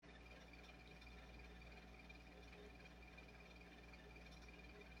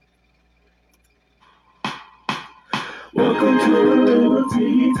Welcome to Lil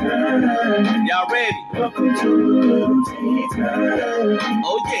Tea Time. Y'all ready? Welcome to Lil Tea Time.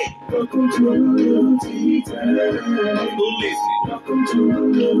 Oh yeah. Welcome to Lil Tea Time. Who listening? Welcome to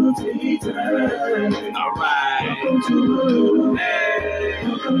Lil Tea Time. All right. Welcome to Lil.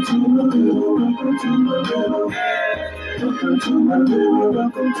 Welcome to Lil. Welcome to Lil. Welcome to Lil.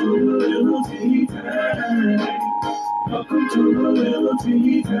 Welcome to Lil Tea Time. Welcome to Lil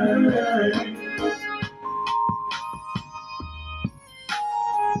Tea Time.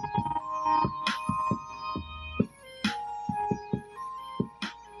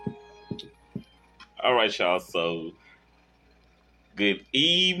 All right, y'all. So, good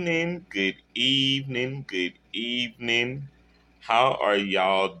evening, good evening, good evening. How are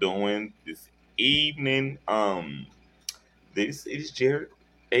y'all doing this evening? This is Jared,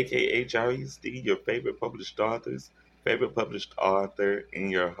 aka Jarvis D, your favorite published author,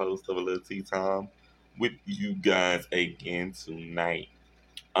 and your host of a Lil Tea Time with you guys again tonight.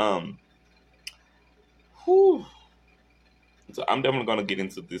 Whew. So I'm definitely gonna get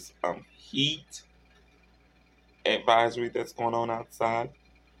into this heat advisory that's going on outside.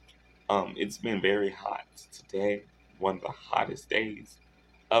 It's been very hot today, one of the hottest days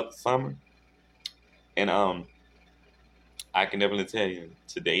of the summer. And I can definitely tell you,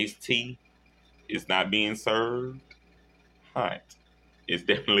 today's tea is not being served hot. It's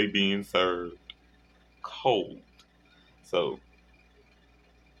definitely being served cold. So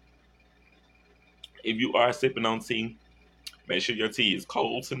if you are sipping on tea, make sure your tea is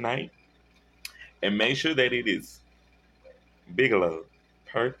cold tonight. And make sure that it is Bigelow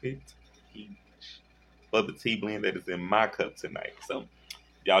perfect heat for the tea blend that is in my cup tonight. So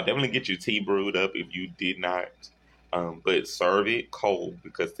y'all definitely get your tea brewed up if you did not. But serve it cold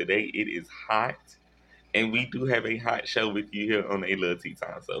because today it is hot. And we do have a hot show with you here on A Lil Tea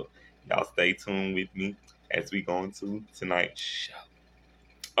Time. So y'all stay tuned with me as we go into tonight's show.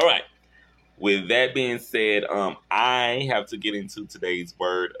 All right. With that being said, I have to get into today's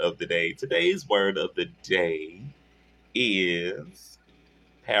word of the day. Today's word of the day is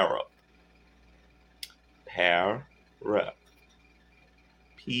pair up. Pair up.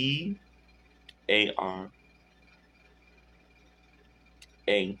 P-A-R-A-P-H.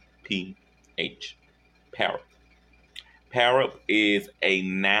 Pair up. Pair up is a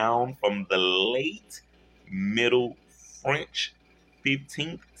noun from the late Middle French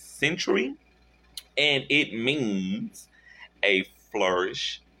 15th century, and it means a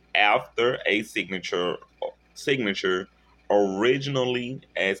flourish after a signature originally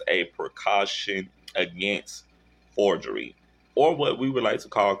as a precaution against forgery, or what we would like to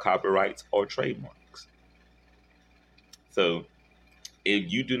call copyrights or trademarks. So if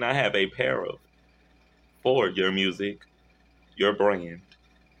you do not have a pair of for your music, your brand,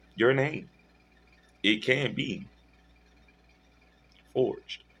 your name, it can be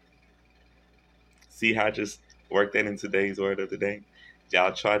forged. See how I just worked that in today's word of the day?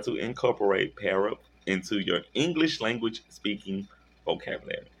 Y'all try to incorporate pair up into your English language speaking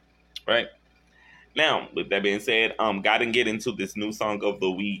vocabulary. Right? Now, with that being said, gotta get into this new song of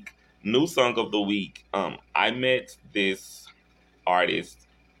the week. I met this artist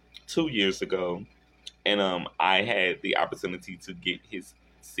 2 years ago, and I had the opportunity to get his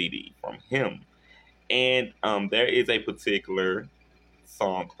CD from him. And there is a particular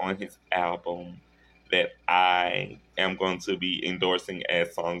song on his album that I am going to be endorsing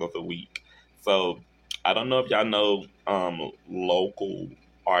as Song of the Week. So I don't know if y'all know local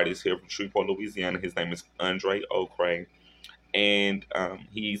artist here from Shreveport, Louisiana. His name is Andre Okray, and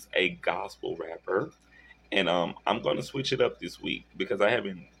he's a gospel rapper. And I'm going to switch it up this week because I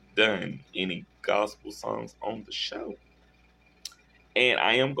haven't done any gospel songs on the show. And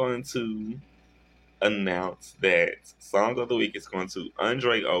I am going to announce that Song of the Week is going to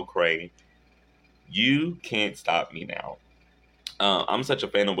Andre Okray, You Can't Stop Me Now. I'm such a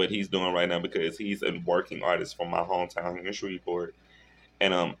fan of what he's doing right now because he's a working artist from my hometown here in Shreveport.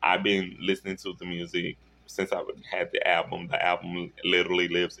 And I've been listening to the music since I had the album. The album literally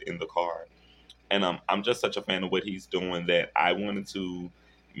lives in the car. And I'm just such a fan of what he's doing that I wanted to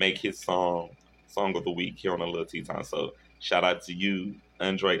make his Song of the Week here on a Lil Tea Time. So shout out to you,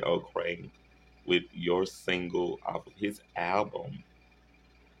 Andre Okray, with your single off of his album,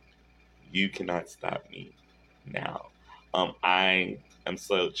 You Cannot Stop Me Now. I am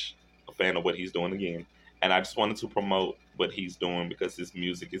such a fan of what he's doing again. And I just wanted to promote what he's doing because his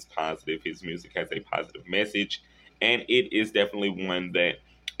music is positive. His music has a positive message. And it is definitely one that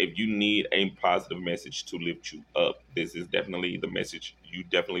if you need a positive message to lift you up, this is definitely the message you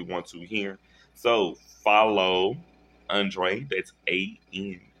definitely want to hear. So follow Andre. That's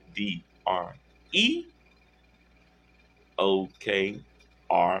ANDRE Okray,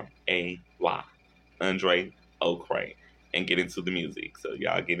 Andre Okray, and get into the music. So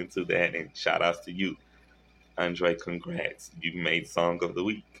y'all get into that, and shout outs to you, Andre. Congrats, you made Song of the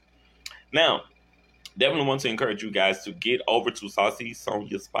Week. Now, definitely want to encourage you guys to get over to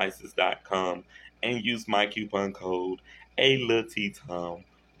SaucySoniaSpices.com and use my coupon code Lil Tea Time,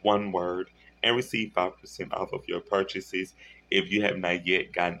 one word, and receive 5% off of your purchases. If you have not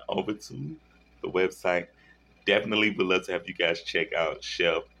yet gotten over to the website, definitely would love to have you guys check out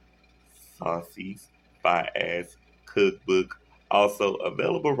Chef Saucy's Fire Ass Cookbook, also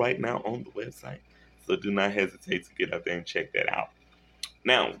available right now on the website. So do not hesitate to get out there and check that out.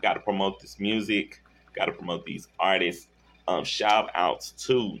 Now, got to promote this music, got to promote these artists. Shout outs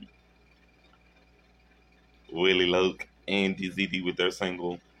to Willie Loke and DZD with their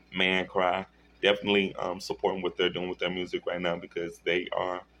single Man Cry. Definitely supporting what they're doing with their music right now, because they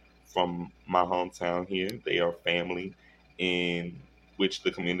are from my hometown here. They are family in which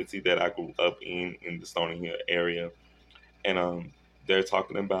the community that I grew up in the Stony Hill area. And they're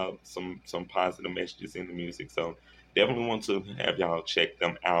talking about some positive messages in the music. So definitely want to have y'all check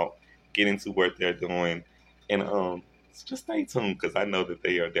them out, get into what they're doing, and just stay tuned, because I know that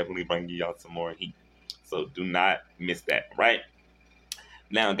they are definitely bringing y'all some more heat. So do not miss that, right?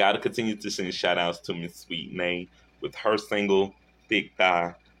 Now, gotta continue to send shout outs to Miss Sweet Nay with her single Thick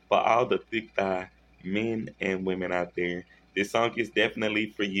Thigh. For all the thick thigh men and women out there, this song is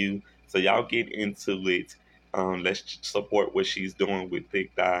definitely for you. So y'all get into it. Let's support what she's doing with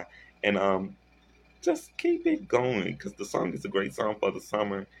Thick Thigh, and just keep it going, because the song is a great song for the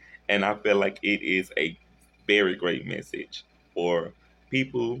summer, and I feel like it is a very great message for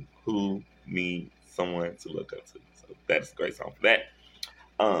people who need someone to look up to. So that's a great song for that.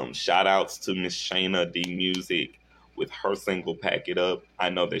 Shout outs to Miss Shayna D Music with her single Pack It Up. I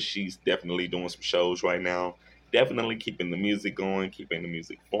know that she's definitely doing some shows right now, definitely keeping the music going, keeping the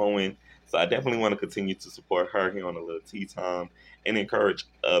music flowing. So I definitely want to continue to support her here on a Lil Tea Time, and encourage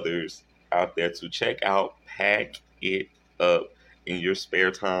others out there to check out Pack It Up in your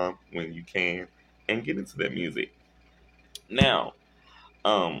spare time when you can, and get into that music. Now,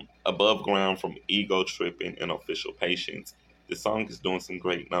 Above Ground from Ego Tripping and Official Patience. The song is doing some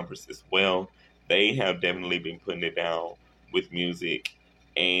great numbers as well. They have definitely been putting it down with music,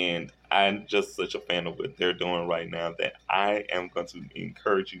 and I'm just such a fan of what they're doing right now that I am going to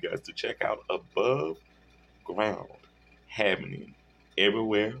encourage you guys to check out Above Ground, happening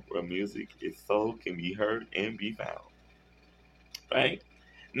everywhere where music is sold, can be heard and be found. Right?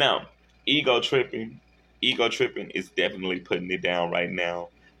 Now, Ego Tripping. Ego Tripping is definitely putting it down right now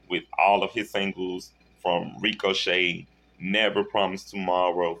with all of his singles, from Ricochet, Never Promise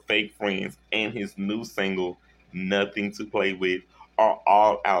Tomorrow, Fake Friends, and his new single, Nothing to Play With, are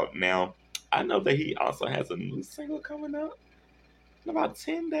all out now. I know that he also has a new single coming up in about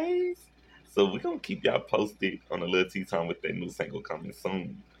 10 days. So we're going to keep y'all posted on a Lil Tea Time with that new single coming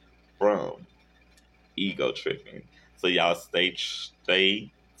soon from Ego Tripping. So y'all stay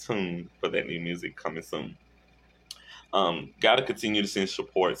tuned for that new music coming soon. Gotta continue to send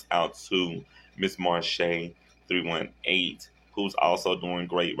supports out to Miss Marche 318, who's also doing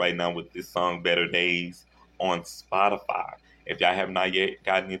great right now with this song Better Days on Spotify. If y'all have not yet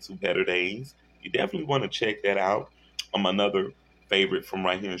gotten into Better Days, you definitely want to check that out. Another favorite from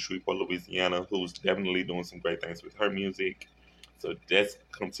right here in Shreveport, Louisiana, who's definitely doing some great things with her music. So let's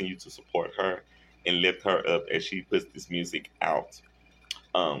continue to support her and lift her up as she puts this music out.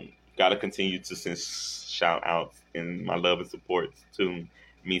 Gotta continue to send shout outs and my love and support to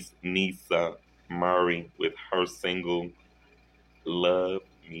Miss Nisa Murray with her single Love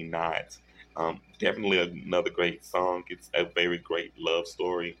Me Not. Definitely another great song. It's a very great love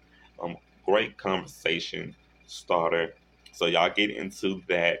story. Great conversation starter. So y'all get into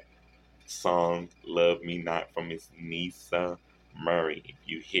that song Love Me Not from Miss Nisa Murray if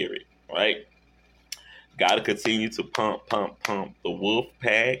you hear it, right? Gotta continue to pump the Wolf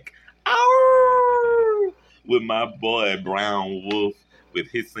Pack. Ow! With my boy Brown Wolf with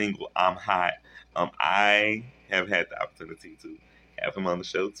his single I'm Hot. I have had the opportunity to have him on the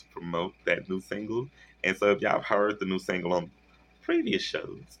show to promote that new single. And so if y'all have heard the new single on previous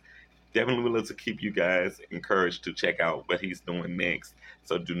shows, definitely would love to keep you guys encouraged to check out what he's doing next.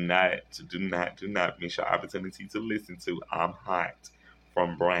 So do not miss your opportunity to listen to I'm Hot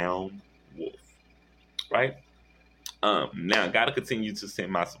from Brown Wolf. Right? Now gotta continue to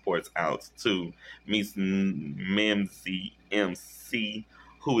send my supports out to Miss Mimsy MC,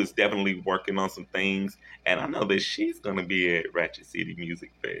 who is definitely working on some things, and I know that she's gonna be at Ratchet City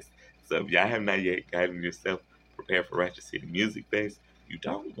Music Fest. So if y'all have not yet gotten yourself prepared for Ratchet City Music Fest, you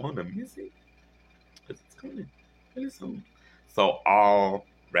don't want to miss it, because it's coming. really soon. So all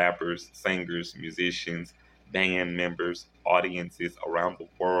rappers, singers, musicians, band members, audiences around the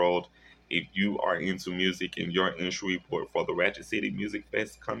world, if you are into music and you're in Shreveport for the Ratchet City Music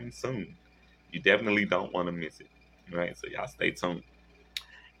Fest coming soon, you definitely don't want to miss it. Right? So y'all stay tuned.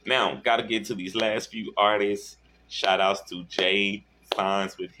 Now, gotta get to these last few artists. Shout outs to Jay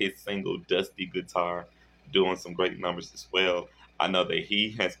Signs with his single Dusty Guitar, doing some great numbers as well. I know that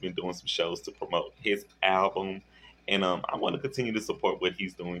he has been doing some shows to promote his album, and I want to continue to support what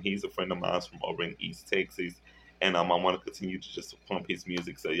he's doing. He's a friend of mine from over in East Texas, and I want to continue to just pump his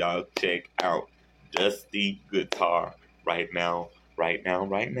music. So y'all check out Dusty Guitar right now, right now,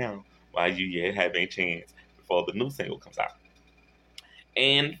 right now, while you yet have a chance before the new single comes out.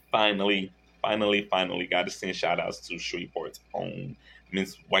 And finally, got to send shout outs to Shreveport's own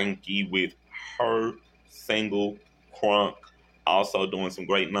Miss Wanky with her single Crunk, also doing some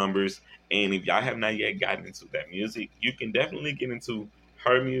great numbers. And if y'all have not yet gotten into that music, you can definitely get into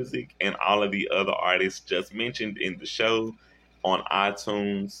her music and all of the other artists just mentioned in the show on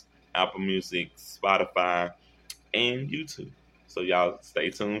iTunes, Apple Music, Spotify, and YouTube. So y'all stay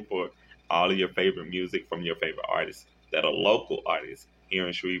tuned for all of your favorite music from your favorite artists that are local artists here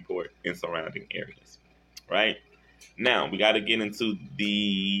in Shreveport and surrounding areas. Right? Now, we got to get into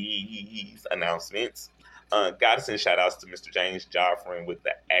these announcements. Got to send shout outs to Mr. James Joffrin with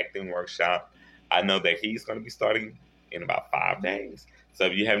the acting workshop. I know that he's going to be starting in about 5 days. So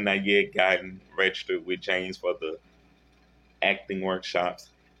if you have not yet gotten registered with James for the acting workshops,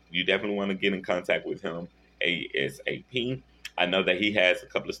 you definitely want to get in contact with him ASAP. I know that he has a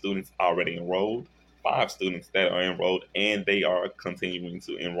couple of students already enrolled, 5 students that are enrolled, and they are continuing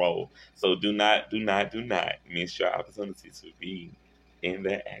to enroll. So do not miss your opportunity to be in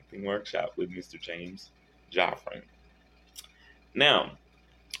that acting workshop with Mr. James Joffrin. Now,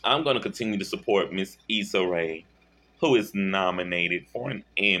 I'm going to continue to support Miss Issa Rae, who is nominated for an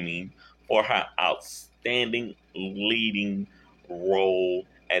Emmy for her outstanding leading role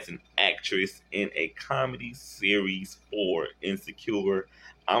as an actress in a comedy series for Insecure.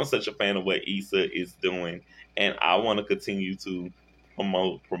 I'm such a fan of what Issa is doing, and I want to continue to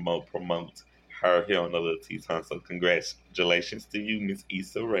promote her here on the Lil Tea Time. So congratulations to you, Miss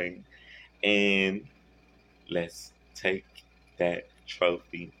Issa Rae, and let's take that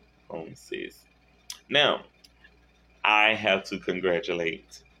trophy home, sis. Now, I have to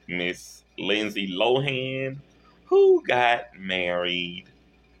congratulate Miss Lindsay Lohan, who got married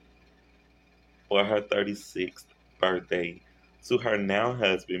for her 36th birthday to her now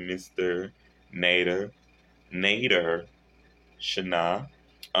husband, Mr. Nader Shana.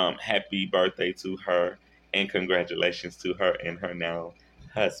 Happy birthday to her, and congratulations to her and her now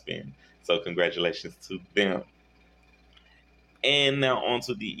husband. So congratulations to them. And now on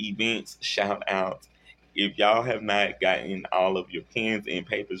to the events. Shout out. If y'all have not gotten all of your pens and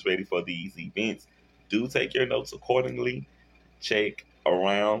papers ready for these events, do take your notes accordingly. Check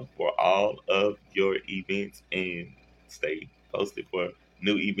around for all of your events and stay posted for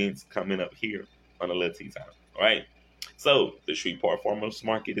new events coming up here on the Lil Tea Time. All right. So the Shreveport Farmers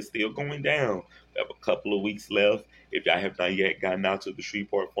Market is still going down. We have a couple of weeks left. If y'all have not yet gotten out to the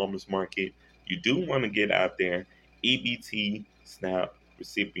Shreveport Farmers Market, you do want to get out there. EBT SNAP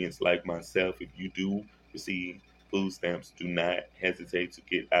recipients like myself, if you do receive food stamps, do not hesitate to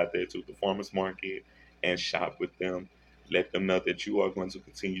get out there to the farmers market and shop with them. Let them know that you are going to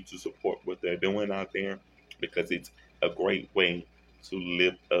continue to support what they're doing out there, because it's a great way to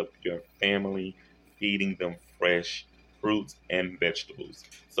lift up your family, feeding them fresh fruits and vegetables.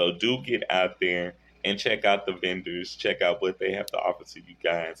 So do get out there and check out the vendors, check out what they have to offer to you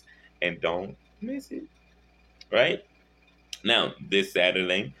guys, and don't miss it. Right? Now, this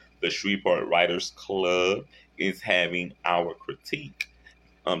Saturday, the Shreveport Writers Club is having our critique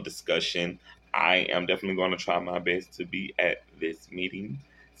discussion. I am definitely going to try my best to be at this meeting.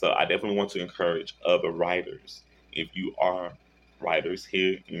 So I definitely want to encourage other writers. If you are writers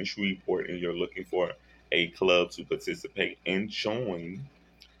here in Shreveport and you're looking for a club to participate and join,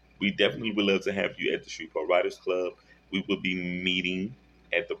 we definitely would love to have you at the Shreveport Writers Club. We will be meeting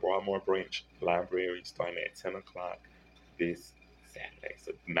at the Broadmoor Branch Library starting at 10 o'clock this Saturday.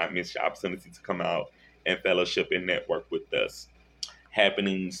 So do not miss your opportunity to come out and fellowship and network with us.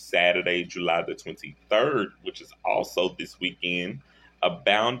 Happening Saturday, July the 23rd, which is also this weekend,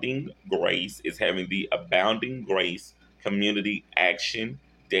 Abounding Grace is having the Abounding Grace Community Action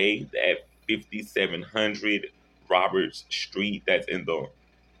Day at 5700 Roberts Street. That's in the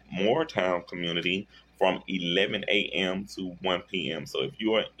Moortown community from 11 a.m. to 1 p.m. So if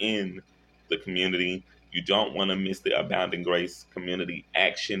you are in the community, you don't want to miss the Abounding Grace Community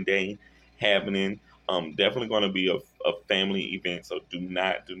Action Day happening. Definitely going to be a family event, so do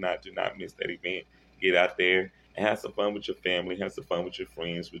not miss that event. Get out there and have some fun with your family, have some fun with your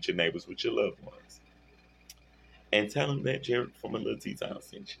friends, with your neighbors, with your loved ones, and tell them that Jared from a Lil Tea Time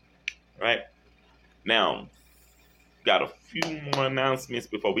sent you. Right now, got a few more announcements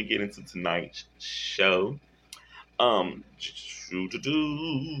before we get into tonight's show. Um, July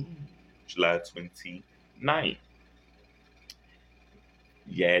 29th.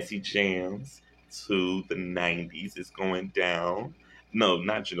 Yazzie Jams to the 90s is going down. No,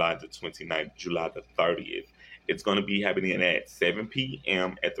 not July the 29th, July the 30th. It's going to be happening at 7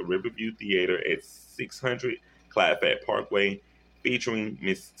 p.m. at the Riverview Theater at 600 Clyde Fat Parkway, featuring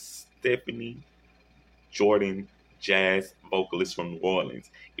Miss Stephanie Jordan, jazz vocalist from New Orleans.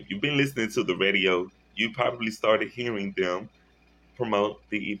 If you've been listening to the radio, you probably started hearing them promote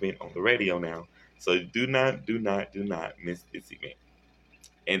the event on the radio now. So do not miss this event.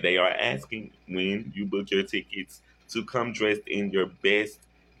 And they are asking when you book your tickets to come dressed in your best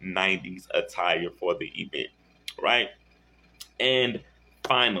 90s attire for the event, right? And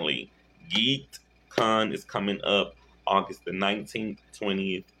finally, GeekCon is coming up August the 19th,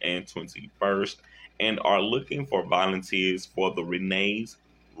 20th, and 21st, and are looking for volunteers for the Renee's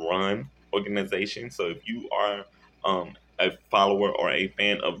Run organization. So if you are a follower or a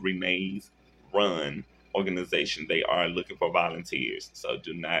fan of Renee's Run organization, they are looking for volunteers. So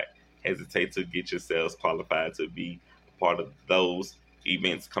do not hesitate to get yourselves qualified to be part of those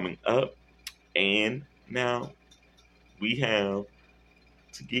events coming up. And now we have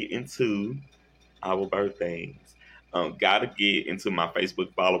to get into our birthdays. Gotta get into my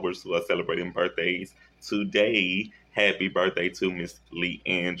Facebook followers who are celebrating birthdays today. Happy birthday to Miss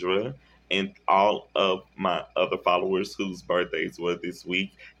Leandra and all of my other followers whose birthdays were this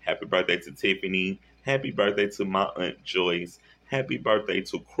week. Happy birthday to Tiffany. Happy birthday to my Aunt Joyce. Happy birthday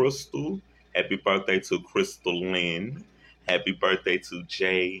to Crystal. Happy birthday to Crystal Lynn. Happy birthday to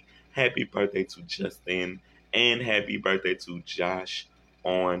Jay. Happy birthday to Justin. And happy birthday to Josh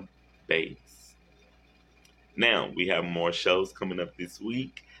on bass. Now, we have more shows coming up this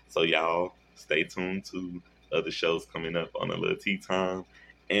week, so y'all stay tuned to other shows coming up on a Lil Tea Time.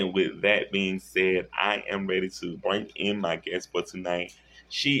 And with that being said, I am ready to bring in my guest for tonight.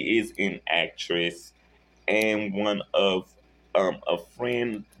 She is an actress and one of a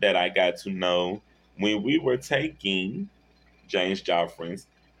friend that I got to know when we were taking James Joffrin's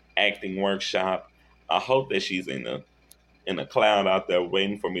acting workshop. I hope that she's in a cloud out there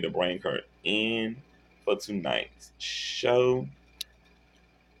waiting for me to bring her in for tonight's show.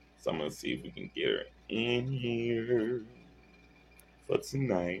 So I'm going to see if we can get her in here for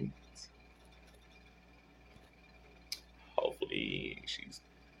tonight. Hopefully she's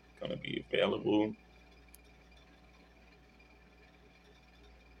going to be available.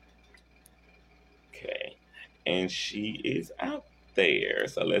 Okay. And she is out there.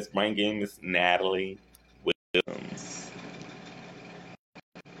 So let's bring in Miss Natalie Williams.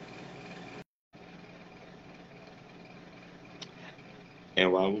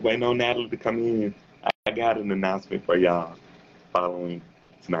 And while we're waiting on Natalie to come in, I got an announcement for y'all following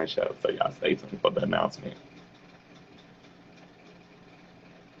tonight's show. So y'all stay tuned for the announcement.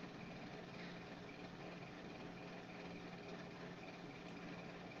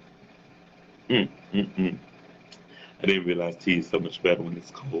 I didn't realize tea is so much better when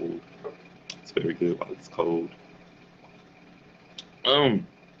it's cold. It's very good while it's cold. I'm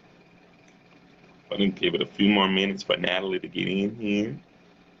gonna give it a few more minutes for Natalie to get in here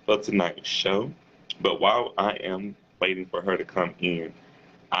for tonight's show. But while I am waiting for her to come in,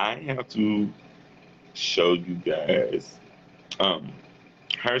 I have to show you guys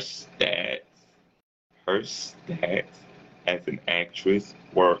her stats. Her stats as an actress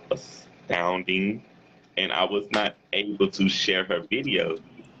were astounding, and I was not able to share her video,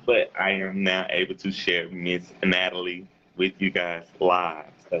 but I am now able to share Miss Natalie with you guys live.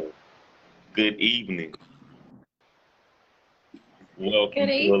 So, good evening. Welcome Good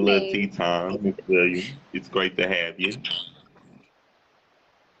to a Lil Tea evening. Time, Miss Williams. It's great to have you.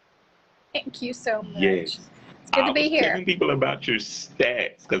 Thank you so much. Yes. It's good I to be was here. telling people about your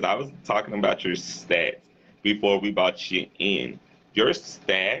stats because I was talking about your stats before we brought you in. Your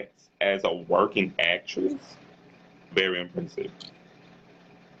stats as a working actress, very impressive.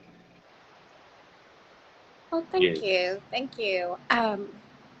 Well, thank you. Thank you.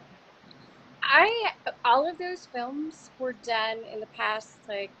 All of those films were done in the past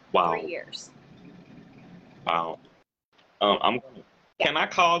Wow. 3 years. Wow. Can I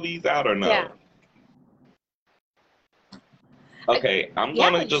call these out or no? Yeah. Okay, I'm Yeah,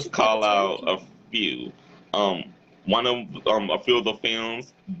 gonna you just should be able call to. out a few. One of a few of the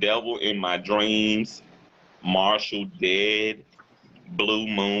films: Devil in My Dreams, Marshall Dead, Blue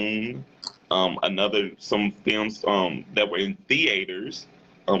Moon. Some films that were in theaters,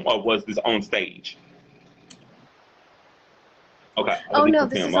 or was this on stage? Okay, Oh this no, is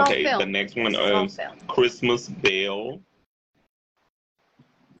this film. is all Okay, the film. next one This is all is film. Christmas Bell.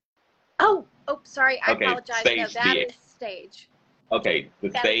 Oh, sorry. I Okay, apologize. No, stage that theater. is stage. Okay, the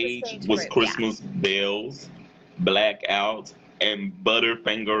That is the stage stage was group. Yeah. Christmas Bells, Blackout, and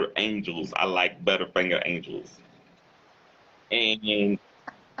Butterfinger Angels. I like Butterfinger Angels. And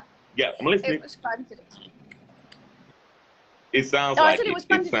yeah, I'm listening. It was fun to do. It sounds No, I like said it it. was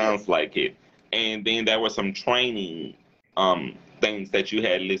fun It to do. sounds like it. And then there were some training things that you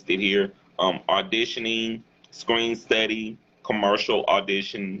had listed here. Auditioning, screen study, commercial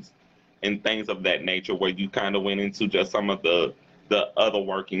auditions, and things of that nature where you kind of went into just some of the other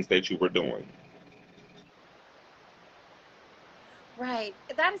workings that you were doing. Right.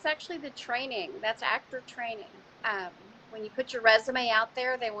 That is actually the training. That's actor training. Um, when you put your resume out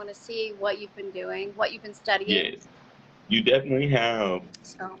there, they want to see what you've been doing, what you've been studying. Yes. You definitely have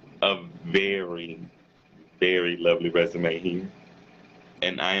So, a very, very lovely resume here.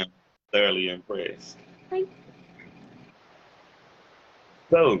 And I am thoroughly impressed. thank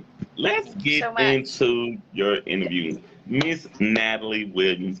So let's thank you get so much. into your interview. Miss Natalie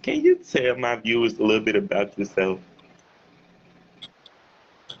Williams, can you tell my viewers a little bit about yourself?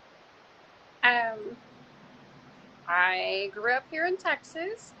 Um, I grew up here in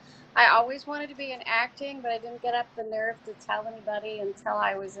Texas. I always wanted to be in acting, but I didn't get up the nerve to tell anybody until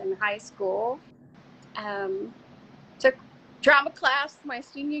I was in high school. Took drama class my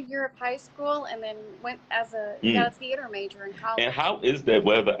senior year of high school, and then got a theater major in college. And how is that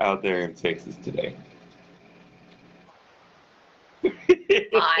weather out there in Texas today?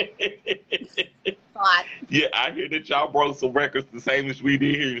 Hot. Hot. Yeah, I hear that y'all broke some records the same as we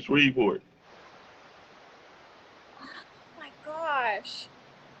did here in Shreveport. Oh my gosh.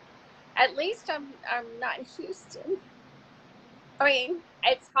 At least I'm not in Houston. I mean,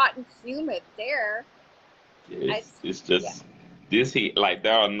 it's hot and humid there. It's just this heat. Like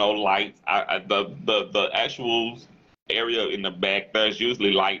there are no lights. The actual area in the back, there's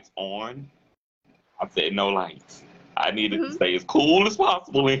usually lights on. I said no lights. I needed to stay as cool as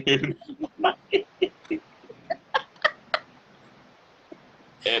possible in here.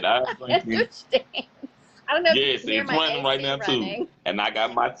 And I understand. I don't know yes, if you can hear it's my running right AC now running. too. And I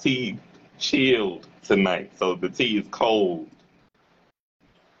got my tea chilled tonight, so the tea is cold.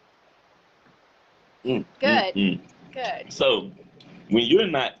 Good. So, when you're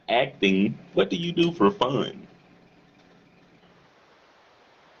not acting, what do you do for fun?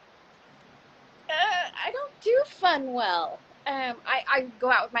 I don't do fun well. I go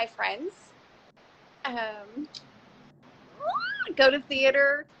out with my friends. Go to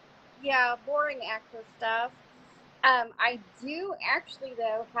theater. Yeah, boring actor stuff. I do actually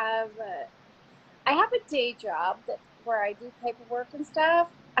though I have a day job where I do paperwork and stuff.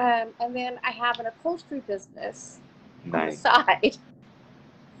 And then I have an upholstery business on the side.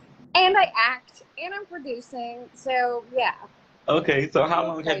 And I act and I'm producing. So yeah. Okay, so how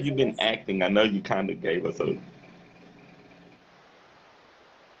long have you been acting? I know you kind of gave us a.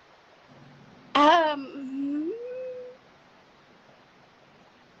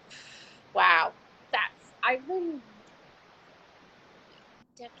 Wow. I've been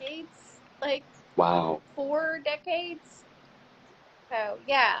decades, like wow, 4 decades. So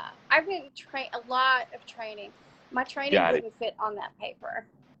yeah, I've been a lot of training. My training wouldn't fit on that paper,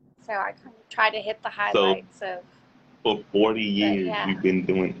 so I kind of try to hit the highlights for 40 years, you've been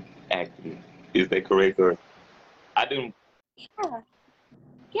doing acting. Is that correct? Or I didn't.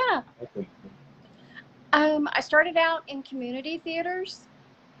 Yeah. Okay. I started out in community theaters,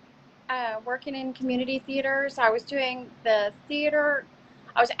 working in community theaters. I was doing the theater.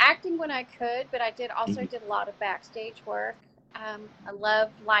 I was acting when I could, but I did a lot of backstage work. I love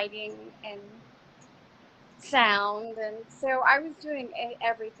lighting and sound, and so I was doing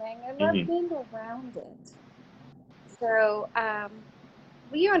everything. I love being around it. So, well,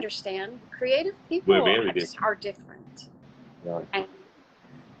 you understand, creative people are different. Right. And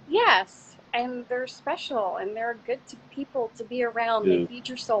yes, and they're special, and they're good to people to be around. They feed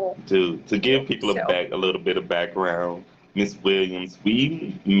your soul. To give people a little bit of background, Miss Williams,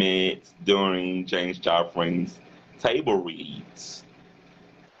 we met during James Joffrey's table reads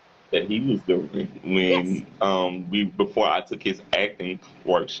that he was doing when before I took his acting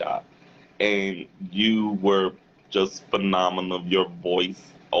workshop, and you were just phenomenal. Your voice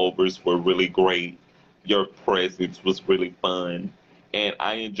overs were really great. Your presence was really fun, and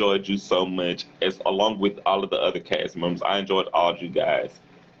I enjoyed you so much, as along with all of the other cast members. I enjoyed all you guys,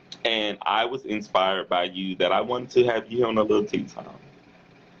 and I was inspired by you that I wanted to have you on a Little Tea Time.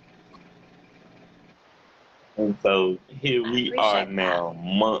 And so here I we are appreciate that. now,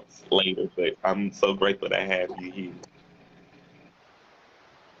 months later, but I'm so grateful to have you here.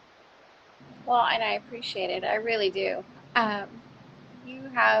 Well, and I appreciate it. I really do. Um, you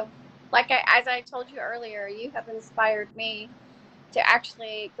have, as I told you earlier, you have inspired me to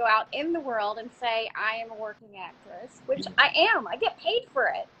actually go out in the world and say I am a working actress, which I am. I get paid for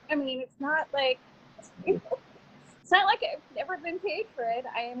it. I mean, it's not like I've never been paid for it.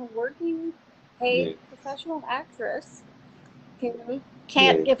 I am a working, paid Yes, professional actress who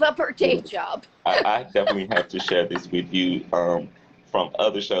can't yes, give up her day yes. job. I definitely have to share this with you from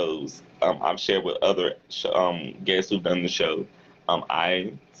other shows. I've shared with other guests who've done the show.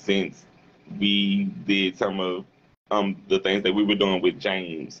 Since we did some of the things that we were doing with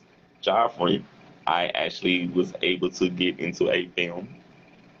James Joffrey, I actually was able to get into a film.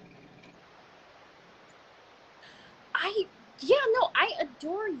 I Yeah, no, I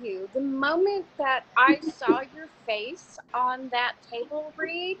adore you. The moment that I saw your face on that table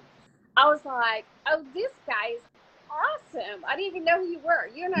read, I was like, oh, this guy's awesome. I didn't even know who you were.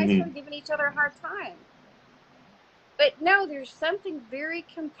 You and I Mhm. started giving each other a hard time. But no, there's something very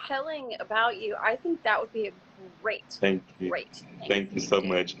compelling about you. I think that would be a great, Thank you. great thing Thank for you you to so do.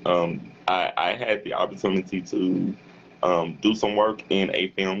 much. I had the opportunity to do some work in a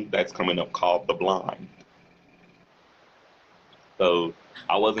film that's coming up called The Blind. So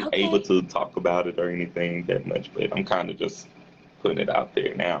I wasn't able Okay. to talk about it or anything that much, but I'm kind of just putting it out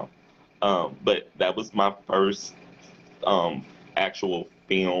there now. But that was my first actual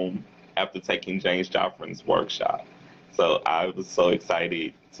film after taking James Joffrin's workshop. So I was so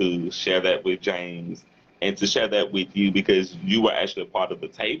excited to share that with James and to share that with you because you were actually a part of the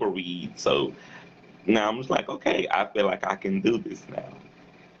table read. So now I'm just like, okay, I feel like I can do this now.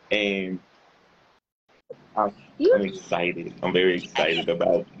 And I'm, You I'm excited. I'm very excited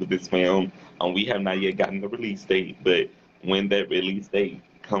about this film. We have not yet gotten the release date, but when that release date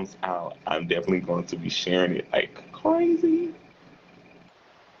comes out, I'm definitely going to be sharing it like crazy.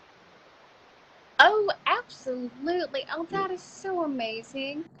 Oh, absolutely. Oh, Yeah. that is so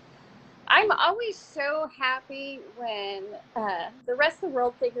amazing. I'm always so happy when the rest of the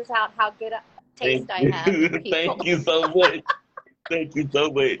world figures out how good a taste Thank I have in you. Thank people. you so much. Thank you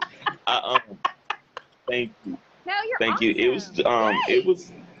so much. Thank you. No, you're Thank you. awesome. It Yay.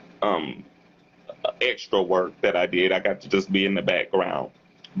 was um extra work that I did. I got to just be in the background,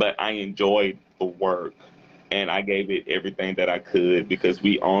 but I enjoyed the work and I gave it everything that I could because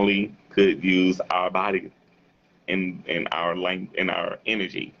we only could use our body and our length and our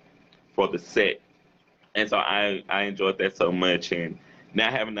energy for the set. And so I enjoyed that so much. And now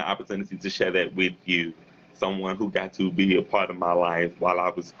having the opportunity to share that with you, someone who got to be a part of my life while I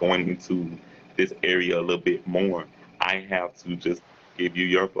was going into this area a little bit more, I have to just give you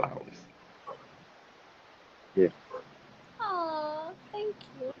your flowers. Yeah. Oh, thank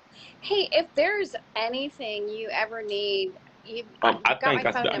you. Hey, if there's anything you ever need, I you've got think my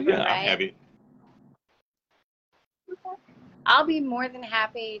phone number, yeah, I right? have it. I'll be more than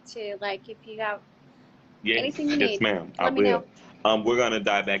happy to, like, if you have Yes, anything you yes, need, ma'am. I let me will. know. We're gonna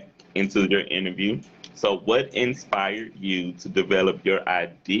dive back into your interview. So, what inspired you to develop your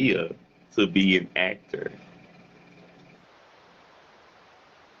idea to be an actor?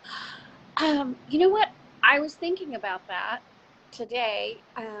 You know what? I was thinking about that today.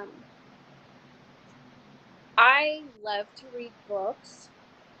 I love to read books,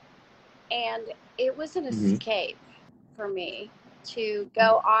 and it was an Hmm. escape for me to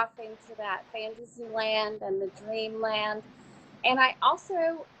go off into that fantasy land and the dreamland. And I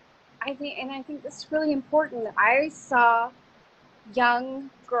think this is really important. I saw young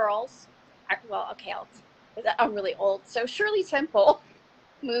girls, well, okay, I'm really old, so Shirley Temple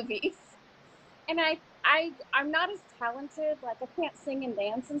movies, and I'm not as talented, like I can't sing and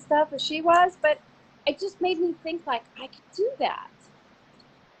dance and stuff as she was, but it just made me think like I could do that.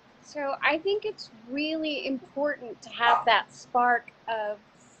 So I think it's really important to have that spark of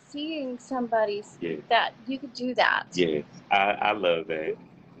seeing somebody Yes, that you could do that. yes. I love that.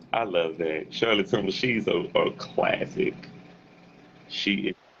 I love that. Shirley Temple, she's a classic. She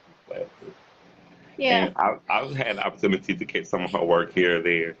is a classic. Yeah. And I've had the opportunity to catch some of her work here or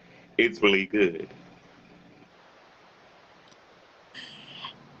there. It's really good.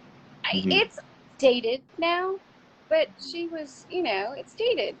 Hmm. It's dated now, but she was, it's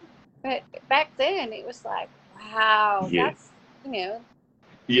dated. But back then it was like, wow, Yes. you know,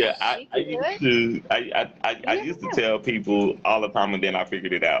 Yeah, She can do it. I You never used to know. tell people all the time, and then I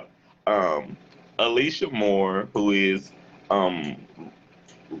figured it out. Um, Alicia Moore, who is um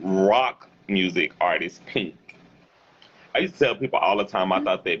rock music artist Pink. I used to tell people all the time I Mhm.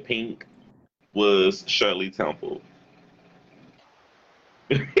 thought that Pink was Shirley Temple.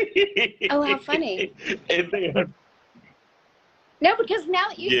 and Oh, how funny. then, No, because now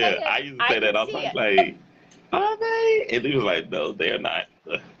that you say yeah, it, I used to I say that can all the see time, it. like, are they? And he was like, no, they're not.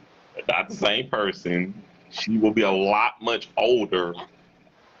 They're not the same person. She will be a lot much older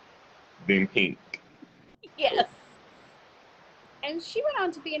than Pink. Yes. And she went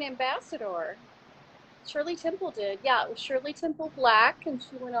on to be an ambassador. Shirley Temple did. Yeah, it was Shirley Temple Black, and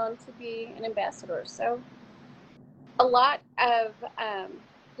she went on to be an ambassador. So a lot of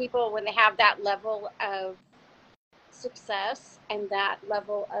people, when they have that level of success and that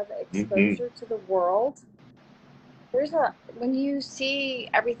level of Hmm. exposure to the world, there's a when you see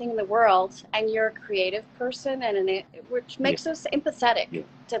everything in the world and you're a creative person which Yeah, makes us empathetic yeah.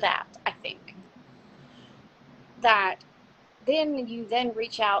 to that, I think that then you then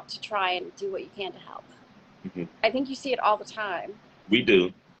reach out to try and do what you can to help. Hmm. I think you see it all the time. We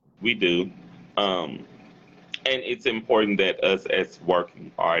do. We do. Um, and it's important that us as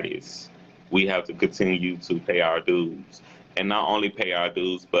working artists, we have to continue to pay our dues. And not only pay our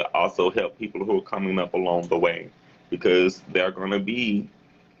dues, but also help people who are coming up along the way. Because there are going to be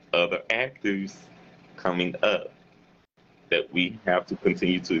other actors coming up that we have to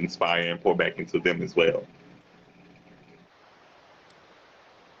continue to inspire and pour back into them as well.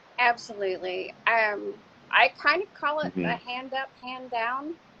 Absolutely. I kind of call it the Hmm. hand up, hand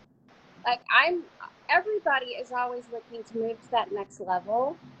down. Like everybody is always looking to move to that next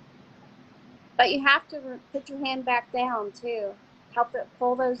level, but you have to put your hand back down too. Help it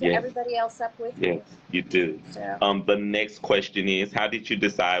pull those Yes, everybody else up with yes, you. you do. So The next question is, how did you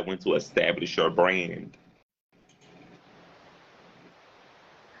decide when to establish your brand?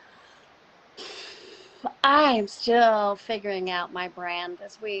 I am still figuring out my brand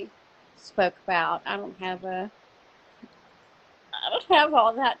as we spoke about. I don't have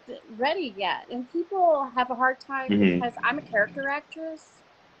all that ready yet. And people have a hard time Hmm. because I'm a character actress.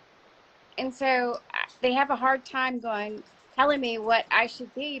 And so they have a hard time telling me what I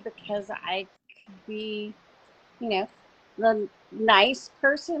should be because I could be, you know, the nice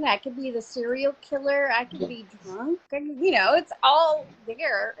person. I could be the serial killer. I could be drunk. It's all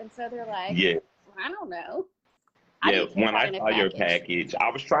there. And so they're like, Yeah. I don't know. How do Yeah, you put when that I in a saw your package? package, I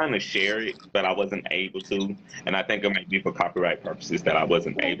was trying to share it, but I wasn't able to. And I think it might be for copyright purposes that I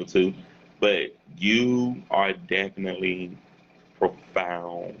wasn't Okay. able to. But you are definitely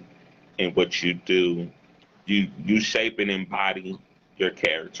profound in what you do. You shape and embody your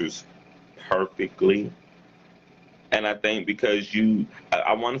characters perfectly. And I think because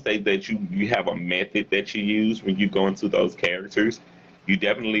I want to say that you have a method that you use when you go into those characters, you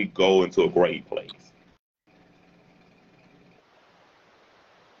definitely go into a great place.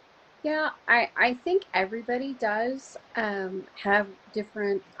 Yeah, I think everybody does have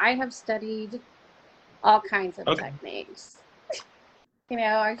different. I have studied all kinds of Okay. techniques.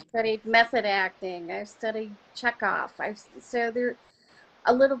 I've studied method acting. I've studied Chekhov. So there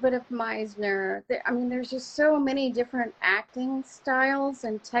a little bit of Meisner. I mean, there's just so many different acting styles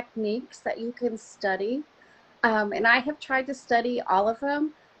and techniques that you can study. And I have tried to study all of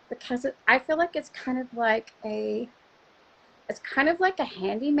them because I feel like it's kind of like a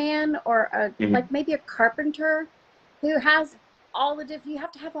handyman or Hmm. like maybe a carpenter who has you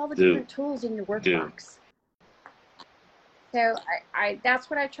have to have all the Do, different tools in your do. workbox. So that's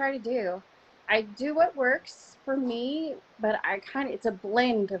what I try to do. I do what works for me, but it's a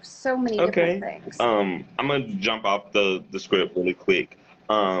blend of so many different Okay. things. I'm gonna jump off the script really quick.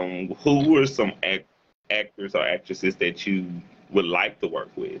 Who were some actors or actresses that you would like to work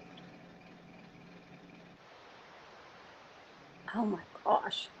with? Oh my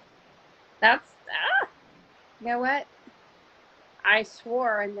gosh. That's, you know what? I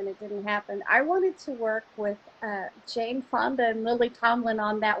swore and then it didn't happen. I wanted to work with Jane Fonda and Lily Tomlin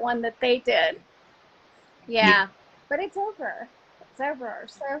on that one that they did. Yeah. Yeah, but it's over. It's over.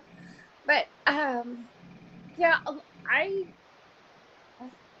 So, but yeah, I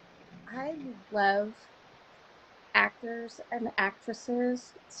I love actors and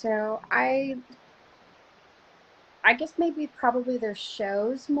actresses. So I guess maybe probably their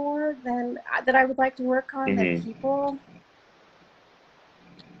shows more than that I would like to work on than Hmm. people.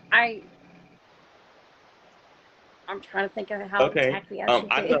 I I'm trying to think of how Okay. exactly I should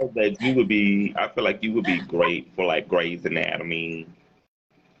I be. know that you would be. I feel like you would be great for like Grey's Anatomy,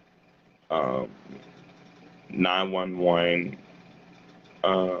 um, 911.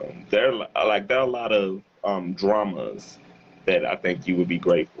 There are a lot of dramas that I think you would be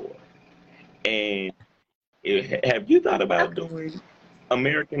great for. And have you thought about Okay. doing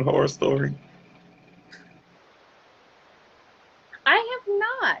American Horror Story? I have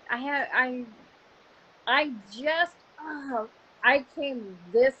not. I just, I came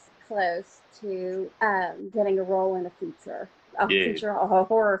this close to getting a role in Yes, a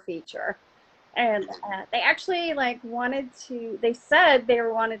horror feature. And they actually like they said they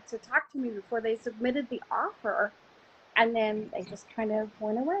wanted to talk to me before they submitted the offer. And then they just kind of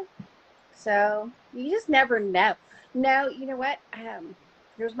went away. So you just never know. No, you know what?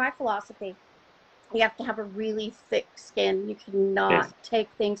 Here's my philosophy. You have to have a really thick skin. You cannot yes, take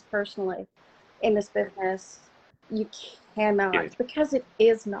things personally in this business. You yes. cannot, because it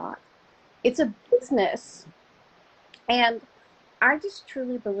is not. It's a business. And I just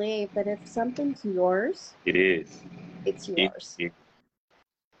truly believe that if something's yours, It is. it's It, yours. it,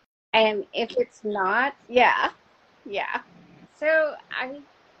 And if it's not, yeah, yeah. So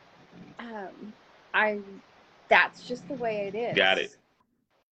um, I, that's just the way it got it. is.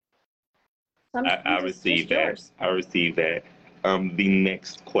 I Sometimes it's received just that. yours. I received that. The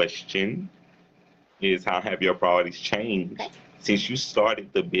next question is, how have your priorities Okay. changed since you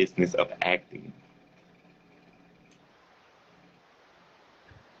started the business of acting?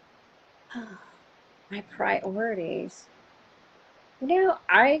 My priorities. You know,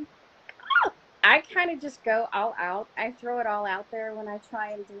 I kind of just go all out. I throw it all out there when I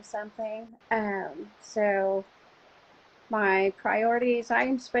try and do something. So my priorities, I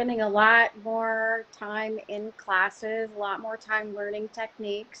am spending a lot more time in classes, a lot more time learning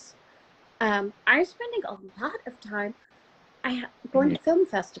techniques. I'm spending a lot of time going Mhm, to film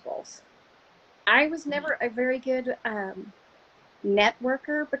festivals. I was never a very good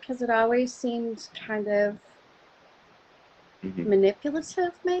networker because it always seemed kind of mhm.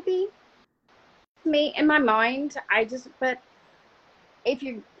 manipulative, maybe. Me in my mind, but if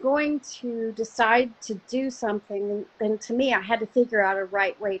you're going to decide to do something, then to me, I had to figure out a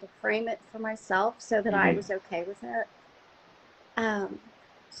right way to frame it for myself so that I Mhm. was okay with it. Um,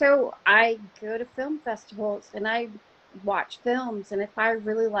 so I go to film festivals and I watch films. And if I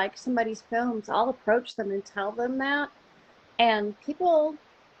really like somebody's films, I'll approach them and tell them that. And people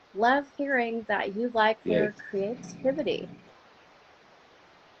love hearing that you like Yes, their creativity.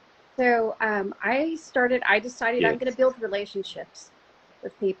 So I decided I'm yes. going to build relationships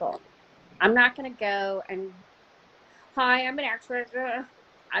with people. I'm not going to go and, hi, I'm an actress.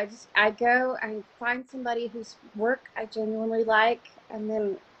 I go and find somebody whose work I genuinely like, and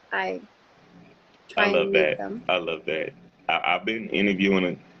then I I try love and meet that. them. I love that. I've been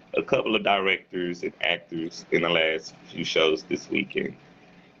interviewing a couple of directors and actors in the last few shows this weekend.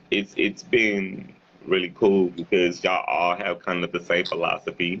 It's been really cool because y'all all have kind of the same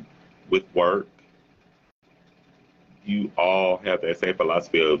philosophy with work. You all have that same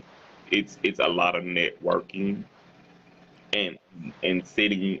philosophy of it's a lot of networking and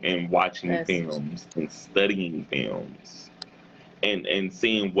sitting and watching Yes. films and studying films and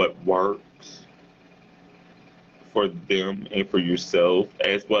seeing what works for them and for yourself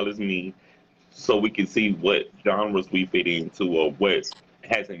as well as me, so we can see what genres we fit into or what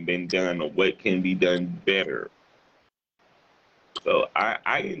hasn't been done or what can be done better. So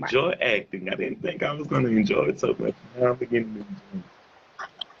I Right. enjoy acting. I didn't think I was going to enjoy it so much. Now I'm beginning to enjoy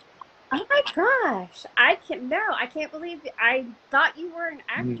Oh my gosh. I can't believe I thought you were an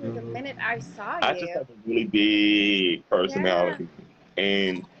it. actor the minute I saw I just you. have a really big Yeah. personality,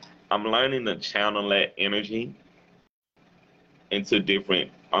 and I'm learning to channel that energy into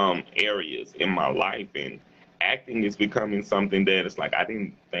different areas in my life. And acting is becoming something that it's like I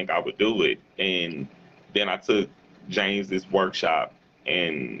didn't think I would do it. And then I took James's workshop,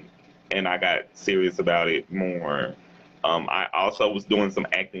 and I got serious about it more. I also was doing some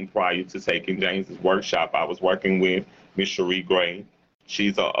acting prior to taking James's workshop. I was working with Miss Cherie Gray.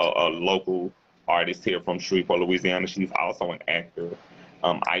 She's a local artist here from Shreveport, Louisiana. She's also an actor.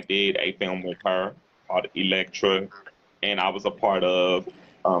 I did a film with her called Electra, and I was a part of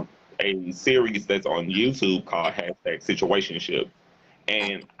um, a series that's on YouTube called Hashtag Situationship,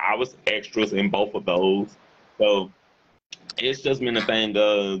 and I was extras in both of those. So it's just been a thing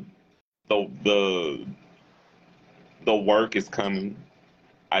of the the the work is coming.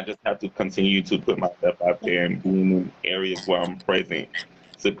 I just have to continue to put myself out there and be in areas where I'm present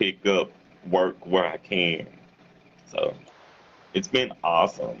to pick up work where I can. So it's been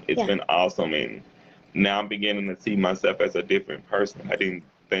awesome. It's Yeah. been awesome, and now I'm beginning to see myself as a different person. I didn't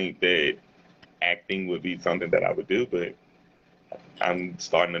think that acting would be something that I would do, but I'm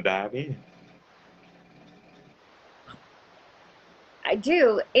starting to dive in. I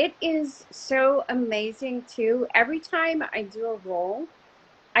do. It is so amazing too. Every time I do a role,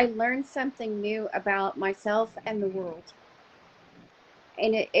 I learn something new about myself and the world.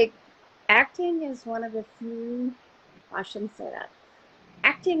 And acting is one of the few, I shouldn't say that.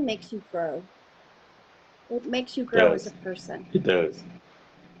 Acting makes you grow. It makes you It grow as a does. person. It does.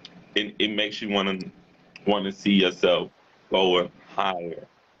 It makes you want to see yourself going higher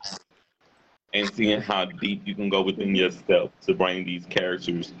and seeing how deep you can go within Hmm. yourself to bring these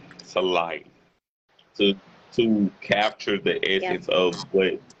characters to life, to capture the Yeah, essence of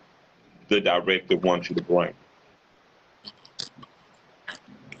what the director wants you to bring.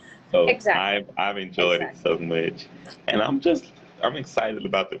 So exactly. I've enjoyed it so Exactly. much, and I'm excited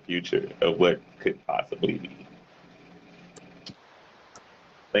about the future of what could possibly be.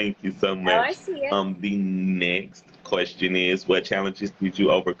 Thank you so Oh, I much. see it. The next question is, what challenges did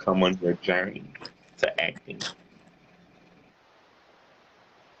you overcome on your journey to acting?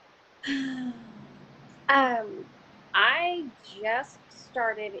 Um, I just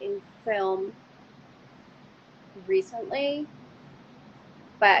started in film recently,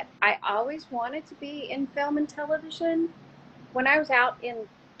 but I always wanted to be in film and television. When I was out in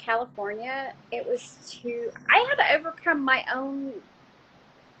California, it was I had to overcome my own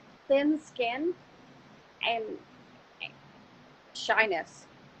thin skin and shyness,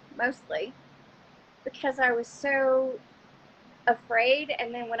 mostly, because I was so afraid.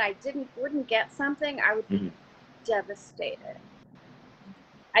 And then when I wouldn't get something, I would be Mhm. devastated.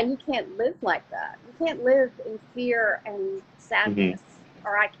 And you can't live like that. You can't live in fear and Mhm. sadness,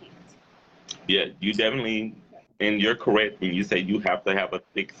 or I can't. Yeah, you definitely, and you're correct when you say you have to have a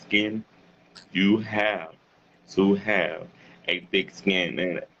thick skin. You have to have a thick skin,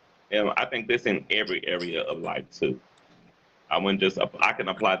 and I think this in every area of life too. I can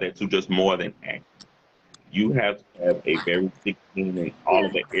apply that to just more than acting. You have to have a very thick skin in all Yeah.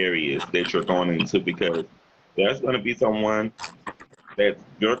 of the areas that you're going into because there's going to be someone that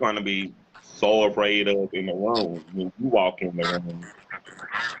you're going to be so afraid of in the room when you walk in the room,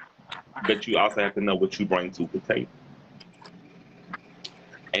 but you also have to know what you bring to the table.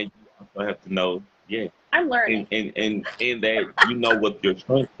 And you also have to know, yeah, I'm learning. and that you know what your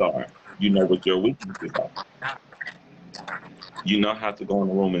strengths are, you know what your weaknesses are, you know how to go in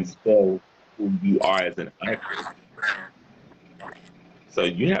the room and sell who you are as an actor. So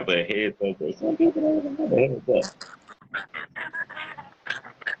you have a heads up. Or some people don't even have a heads up.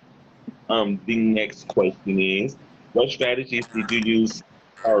 The next question is, what strategies did you use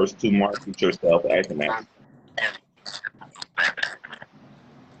first to market yourself as an actor?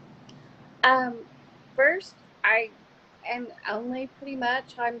 Um, First, I and only pretty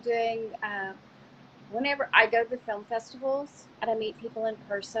much I'm doing whenever I go to film festivals and I meet people in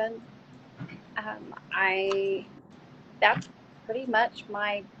person. I That's pretty much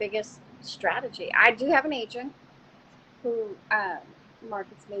my biggest strategy. I do have an agent who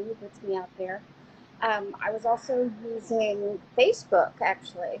markets me, who puts me out there. I was also using Facebook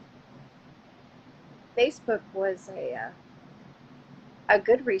actually. Facebook was a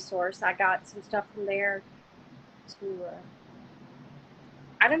good resource. I got some stuff from there to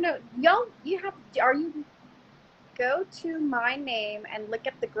I don't know. Y'all, are you go to my name and look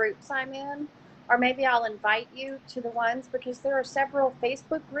at the groups I'm in? Or maybe I'll invite you to the ones because there are several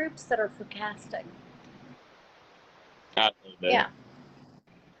Facebook groups that are for casting. I know that. Yeah.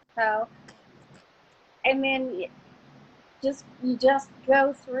 So, and then you just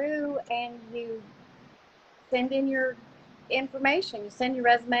go through and you send in your information. You send your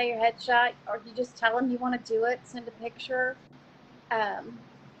resume, your headshot, or you just tell them you want to do it, send a picture. Um,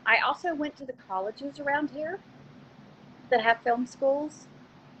 I also went to the colleges around here that have film schools,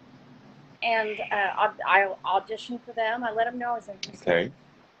 and I auditioned for them. I let them know I was interested. Okay,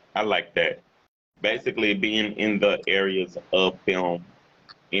 I like that. Basically, being in the areas of film,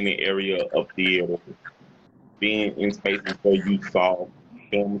 in the area of theater, being in spaces where you saw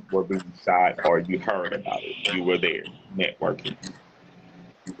films were being shot or you heard about it, you were there networking.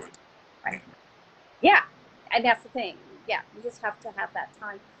 Right. Yeah, and that's the thing. Yeah, you just have to have that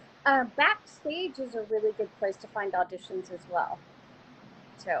time. Backstage is a really good place to find auditions as well.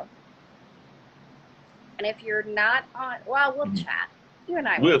 So, and if you're not on, well, we'll Mhm. chat. You and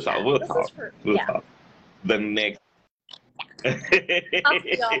I will We'll talk. chat. We'll This is talk. for, We'll yeah. talk. The next, I'll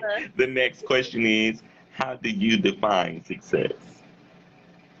see all the, the next question is, how do you define success?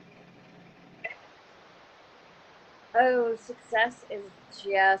 oh, success is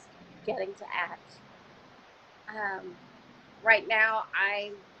just getting to act. Um, right now,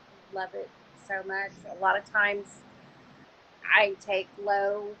 I love it so much. A lot of times, I take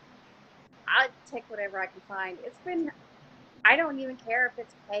whatever I can find. It's been I don't even care if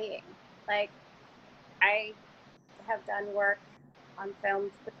it's paying. Like, I have done work on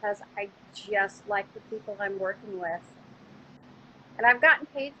films because I just like the people I'm working with. And I've gotten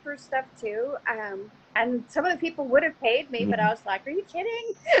paid for stuff too. And some of the people would have paid me, but I was like, are you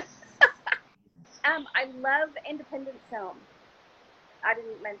kidding? I love independent film. I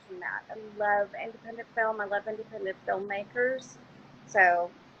didn't mention that. I love independent film. I love independent filmmakers. So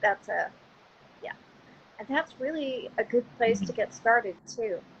that's yeah. And that's really a good place to get started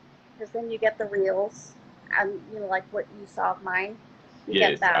too. Because then you get the reels and, you know, like what you saw of mine. You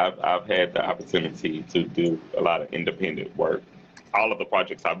Yes, get that. I've had the opportunity to do a lot of independent work. All of the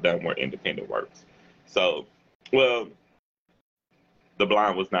projects I've done were independent works. So, well, The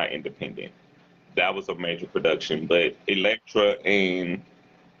Blind was not independent. That was a major production, but Electra and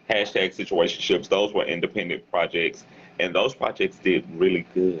hashtag situationships, those were independent projects, and those projects did really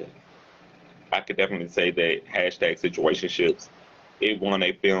good. I could definitely say that hashtag situationships, it won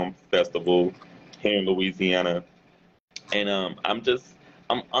a film festival here in Louisiana, and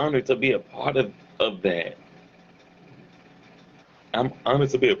I'm honored to be a part of that. I'm honored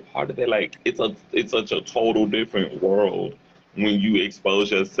to be a part of that. Like it's such a total different world when you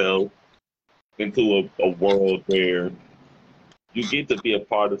expose yourself into a world where you get to be a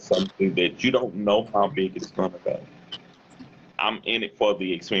part of something that you don't know how big it's gonna go. I'm in it for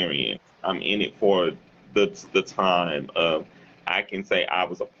the experience. I'm in it for the time of I can say I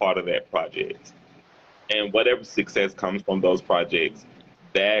was a part of that project. And whatever success comes from those projects,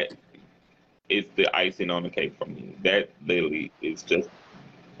 that is the icing on the cake for me. That literally is just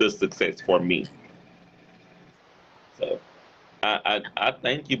the success for me. So I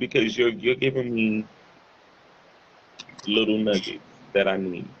thank you because you're giving me little nuggets that I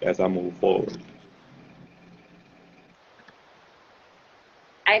need as I move forward.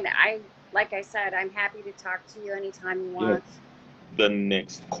 I like I said, I'm happy to talk to you anytime you Yes. want. The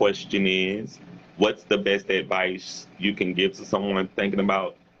next question is, what's the best advice you can give to someone thinking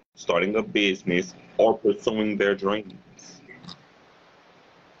about starting a business or pursuing their dreams?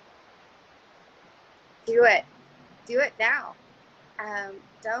 Do it. Do it now.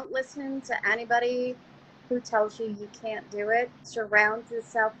 Don't listen to anybody who tells you you can't do it. Surround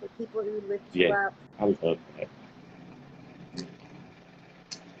yourself with people who lift you Yeah, up. I love that.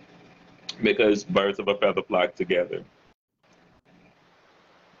 Because birds of a feather flock together.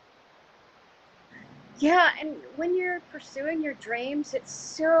 Yeah, and when you're pursuing your dreams, it's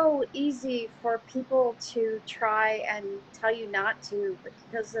so easy for people to try and tell you not to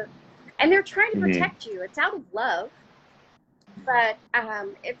because of, and they're trying to Hmm. protect you. It's out of love, but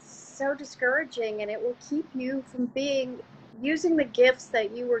it's so discouraging, and it will keep you from using the gifts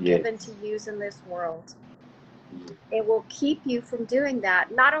that you were Yes. given to use in this world. It will keep you from doing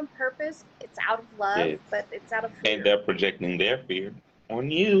that, not on purpose. It's out of love, Yes. but it's out of And fear. they're projecting their fear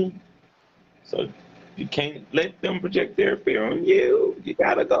on you. So you can't let them project their fear on you. You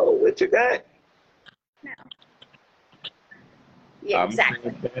gotta go with your gut. No. Yeah, I'm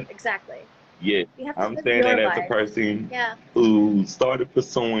exactly. saying that. Exactly. Yeah, You have to I'm live saying your that as a life. person Yeah. who started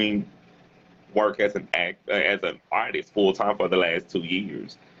pursuing work as as an artist full time for the last 2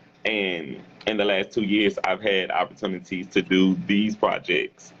 years, and in the last 2 years, I've had opportunities to do these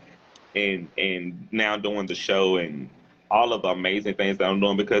projects, and now doing the show and all of the amazing things that I'm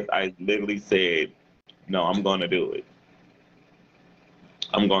doing because I literally said, no, I'm gonna do it.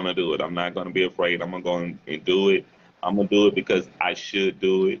 I'm gonna do it. I'm not gonna be afraid. I'm gonna go and do it. I'm gonna do it because I should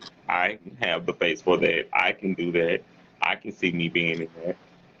do it. I have the face for that. I can do that. I can see me being in that,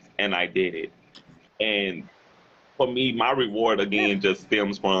 and I did it. And for me, my reward Yeah. again just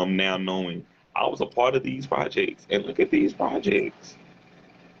stems from now knowing I was a part of these projects, and look at these projects.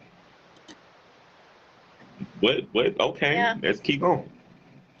 What? What? Okay, Yeah. let's keep going.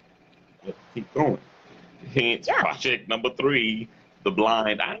 Let's keep going. Hence, Yeah. project number 3, The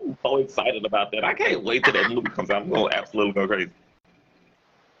Blind. I'm so excited about that. I can't wait till that movie comes out. I'm gonna absolutely go crazy.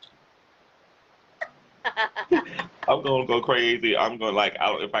 I'm gonna go crazy. I'm gonna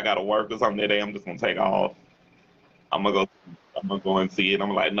if I gotta work or something today, I'm just gonna take off. I'm gonna go. I'm gonna go and see it.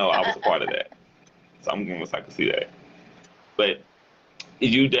 I'm like, no, I was a part of that, so I'm gonna so I can see that. But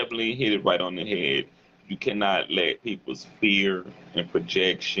you definitely hit it right on the head. You cannot let people's fear and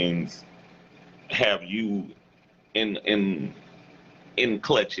projections have you in in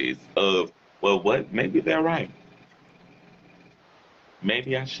clutches of, well, what? Maybe they're right.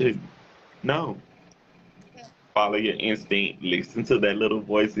 Maybe I shouldn't. No. Follow your instinct. Listen to that little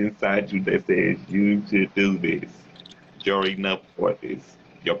voice inside you that says you should do this. You're enough for this.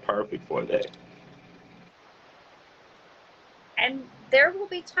 You're perfect for that. And there will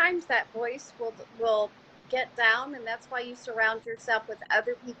be times that voice will get down, and that's why you surround yourself with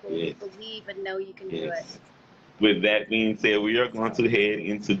other people Yes. who believe and know you can do it. Yes. With that being said, we are going to head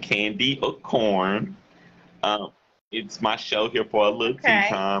into Candy or Corn. It's my show here for a little tea Okay.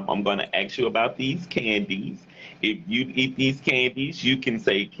 time. I'm going to ask you about these candies. If you eat these candies, you can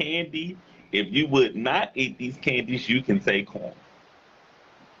say candy. If you would not eat these candies, you can say corn.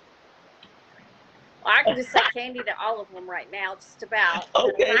 Well, I can just say candy to all of them right now, just about. I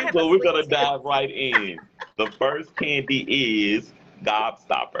Okay, have well, a we're sweet going to tooth. dive right in. The first candy is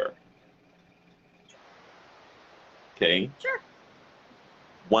Gobstopper. Okay, Sure.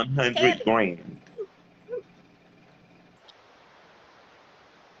 100 Candy. grams.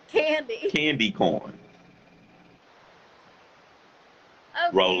 Candy. Candy corn. Oh,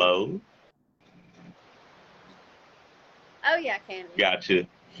 Rolo. candy. Oh, yeah, candy. Gotcha.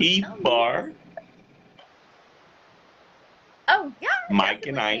 Heath Oh, Bar. Oh, yeah, Mike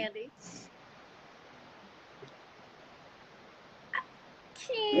and definitely I. candy.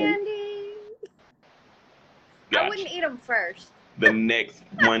 Candy. I Gotcha. wouldn't eat them first. The next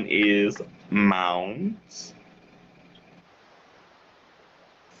one is Mounds.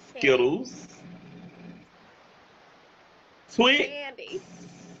 Skittles. Twix. Candy.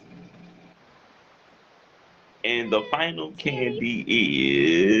 And the final candy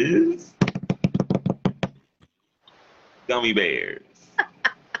is Gummy Bears.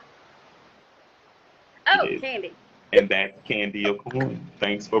 Oh, Yes. candy. And that's Candy of Corn.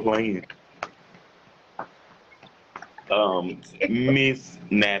 Thanks for playing. Miss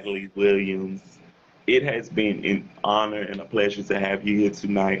Natalie Williams, it has been an honor and a pleasure to have you here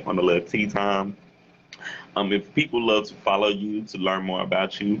tonight on the Lil Tea Time. If people love to follow you, to learn more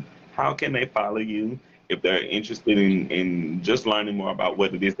about you, how can they follow you? If they're interested in just learning more about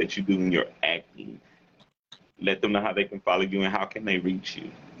what it is that you do in your acting, let them know how they can follow you and how can they reach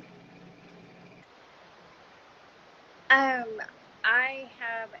you. I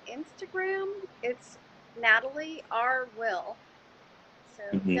have Instagram. It's Natalie R. Will. So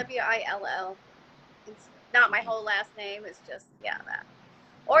WILL. It's not my whole last name. It's just that.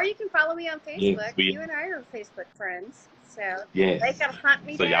 Or you can follow me on Facebook. Yes, You and I are Facebook friends, so yes. they can hunt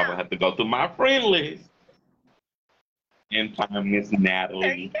me So down. y'all will have to go through my friend list and find Miss There you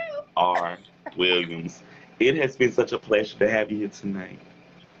Natalie go. R. Williams. It has been such a pleasure to have you here tonight.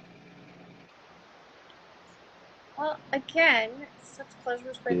 Well, again, it's such a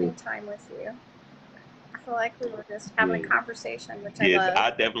pleasure spending time with you. I feel like we were just having a conversation, which I Yes, love. I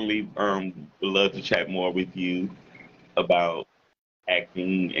definitely would love to chat more with you about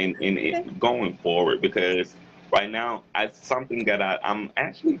acting and going forward because right now it's something that I'm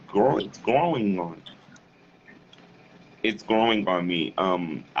actually growing. It's growing on. It's growing on me.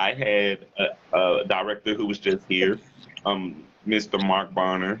 I had a director who was just here, Mr. Mark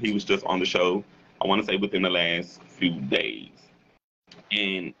Barner. He was just on the show. I want to say within the last few days,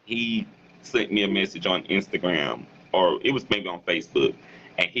 and he sent me a message on Instagram, or it was maybe on Facebook,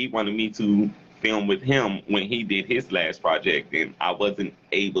 and he wanted me to film with him when he did his last project, and I wasn't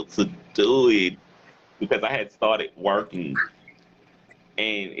able to do it because I had started working,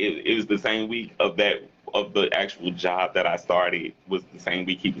 and it was the same week of the actual job that I started was the same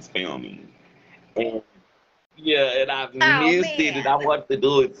week he was filming. And yeah, and I missed it, and I wanted to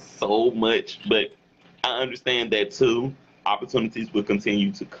do it so much, but I understand that too. Opportunities will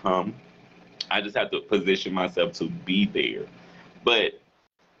continue to come. I just have to position myself to be there. But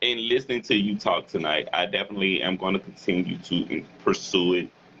in listening to you talk tonight, I definitely am going to continue to pursue it.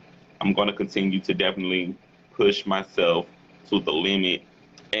 I'm going to continue to definitely push myself to the limit.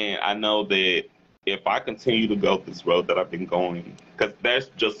 And I know that if I continue to go this road that I've been going, because there's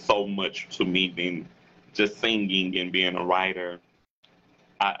just so much to me than just singing and being a writer,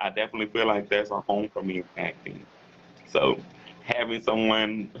 I definitely feel like there's a home for me in acting. So having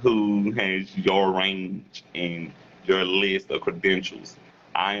someone who has your range and your list of credentials,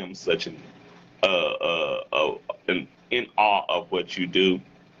 I am such an in awe of what you do.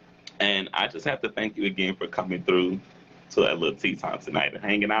 And I just have to thank you again for coming through to a little tea time tonight and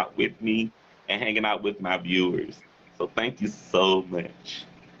hanging out with me and hanging out with my viewers. So thank you so much.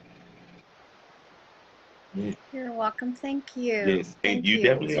 You're welcome. Thank you. Yes, and Thank you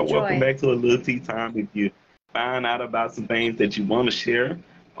definitely are welcome back to a little tea time. If you find out about some things that you want to share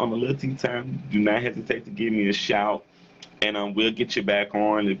on a little tea time, do not hesitate to give me a shout, and we'll get you back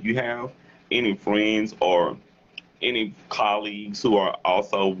on. If you have any friends or any colleagues who are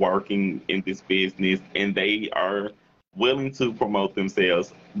also working in this business and they are willing to promote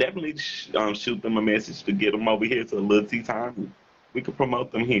themselves, definitely shoot them a message to get them over here to a little tea time. We can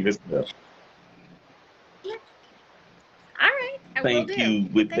promote them here as well. All right, I will do. Thank you.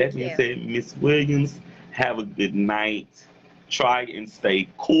 With that being said, Miss Williams, Have a good night. Try and stay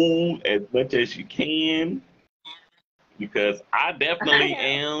cool as much as you can because I definitely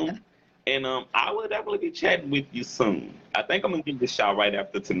am. And I will definitely be chatting with you soon. I think I'm gonna give this shot right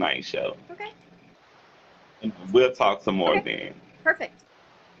after tonight's show. Okay. And we'll talk some more Okay. then. Perfect.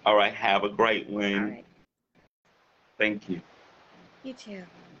 All right, have a great one. All right. Thank you. You too.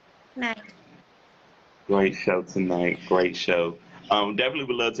 Night. Great show tonight. Great show. Definitely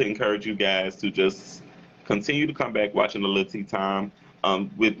would love to encourage you guys to just continue to come back watching the Lil Tea Time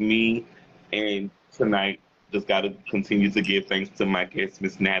with me. And tonight, just got to continue to give thanks to my guest,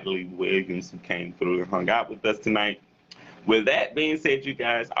 Miss Natalie Williams, who came through and hung out with us tonight. With that being said, you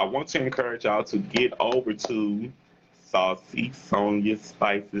guys, I want to encourage y'all to get over to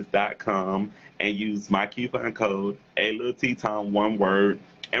SaucySoniaSpices.com and use my coupon code A-Lil-T-Time, one word,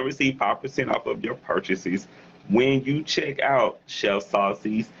 and receive 5% off of your purchases when you check out Chef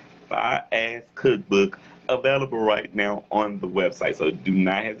Saucy's Fire-Ass Cookbook, available right now on the website. So do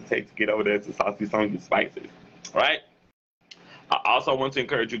not hesitate to get over there to Saucy Sonia Spices. All right? I also want to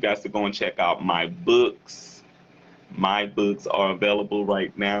encourage you guys to go and check out my books. My books are available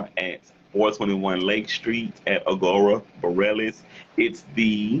right now at 421 Lake Street at Agora Borealis. It's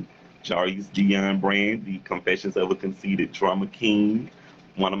the Jarius Dion brand, The Confessions of a Conceited Drama King,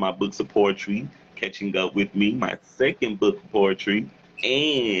 one of my books of poetry, Catching Up With Me, my second book of poetry,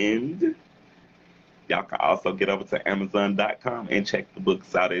 and y'all can also get over to Amazon.com and check the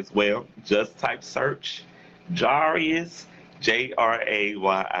books out as well. Just type search Jarius, Jrays,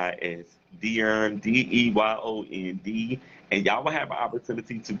 Dion, Deyond, and y'all will have an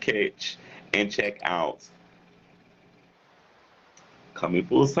opportunity to catch and check out Coming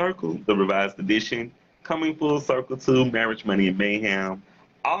Full Circle, the revised edition, Coming Full Circle 2, Marriage, Money, and Mayhem,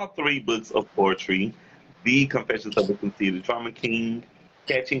 all three books of poetry, The Confessions of a Conceited Drama King,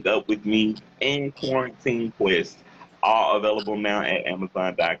 Catching Up With Me, and Quarantine Quest, all available now at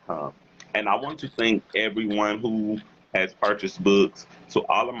Amazon.com. And I want to thank everyone who has purchased books, to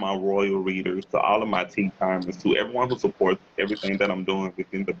all of my royal readers, to all of my tea timers, to everyone who supports everything that I'm doing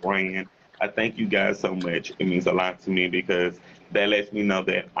within the brand. I thank you guys so much. It means a lot to me because that lets me know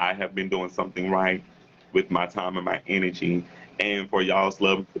that I have been doing something right with my time and my energy. And for y'all's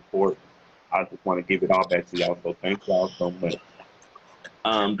love and support, I just want to give it all back to y'all. So thank y'all so much.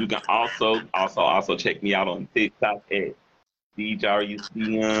 You can also check me out on TikTok at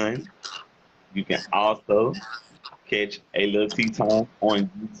DJariusDion. You can also catch A Lil Tea Time on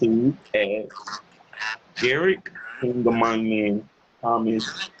YouTube at Derek King Among Men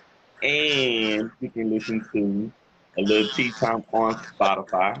Thomas, and you can listen to A Lil Tea Time on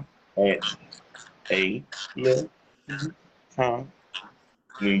Spotify at A Lil Tea Time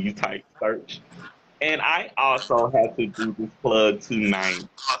when you type search. And I also have to do this plug tonight.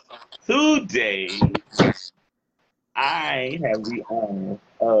 Today, I have the honor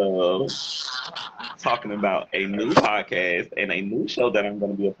of talking about a new podcast and a new show that I'm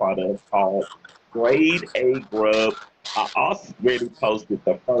going to be a part of called Grade A Grub. I already posted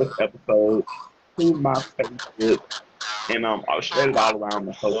the first episode to my Facebook, and I'll share it all around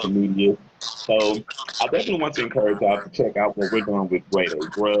the social media. So I definitely want to encourage y'all to check out what we're doing with Grade A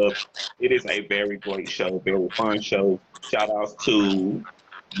Grub. It is a very great show, very fun show. Shout outs to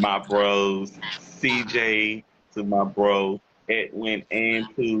my bros, CJ, to my bro, Edwin, and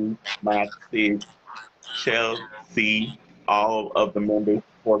to my sis, Chelsea, all of the members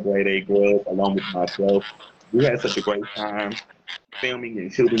for Grade A Grub, along with myself. We had such a great time filming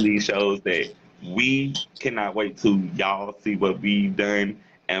and shooting these shows that we cannot wait to y'all see what we've done.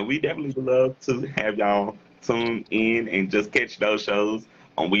 And we definitely would love to have y'all tune in and just catch those shows.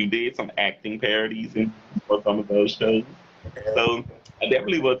 We did some acting parodies for some of those shows. So I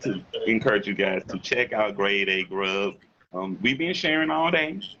definitely want to encourage you guys to check out Grade A Grub. We've been sharing all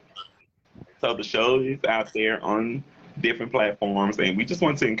day. So the show is out there on different platforms, and we just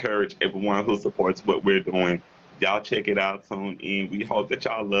want to encourage everyone who supports what we're doing. Y'all check it out, tune in. We hope that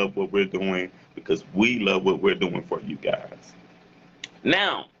y'all love what we're doing because we love what we're doing for you guys.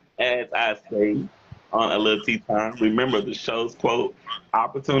 Now, as I say on A Lil Tea Time, remember the show's quote,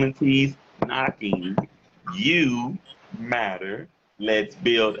 opportunities knocking, you matter. Let's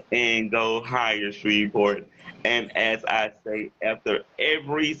build and go higher, Shreveport. And as I say after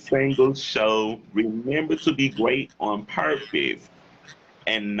every single show, remember to be great on purpose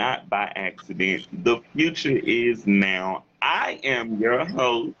and not by accident. The future is now. I am your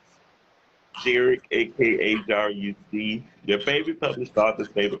host, Derek, aka JarUC, your favorite published author's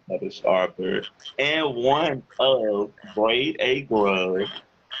favorite published author, and one of Grade A Grub.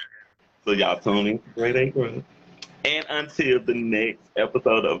 So y'all tune in to Grade A Grub. And until the next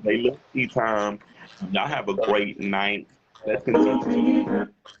episode of A Lil Tea Time, Y'all have a great night. Let's continue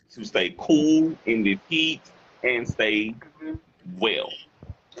to stay cool in this heat and stay well.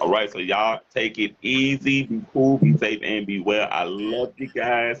 All right, so y'all take it easy, be cool, be safe, and be well. I love you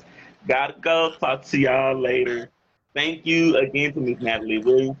guys. Gotta go. Talk to y'all later. Thank you again to Miss Natalie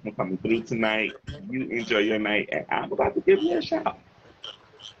Williams for coming through tonight. You enjoy your night, and I'm about to give you a shout.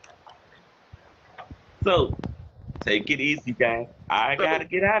 So take it easy, guys. I gotta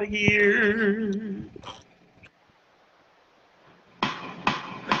get out of here.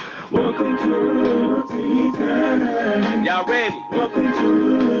 Welcome to Lil Tea Time. Y'all ready? Welcome to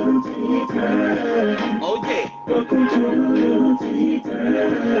Lil Tea Time. Oh yeah. Welcome to Lil Tea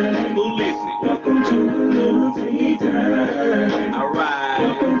Time. Who listening? Welcome to Lil Tea Time. All right.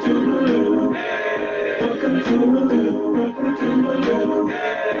 Welcome to Lil. Welcome to Lil. Welcome to Lil.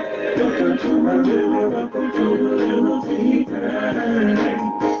 Welcome to Lil. Welcome to Lil Tea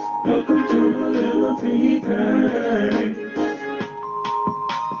Time. Welcome to Lil Tea Time.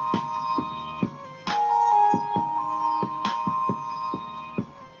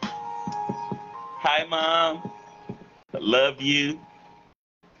 Hi, Mom. Love you.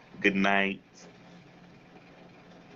 Good night.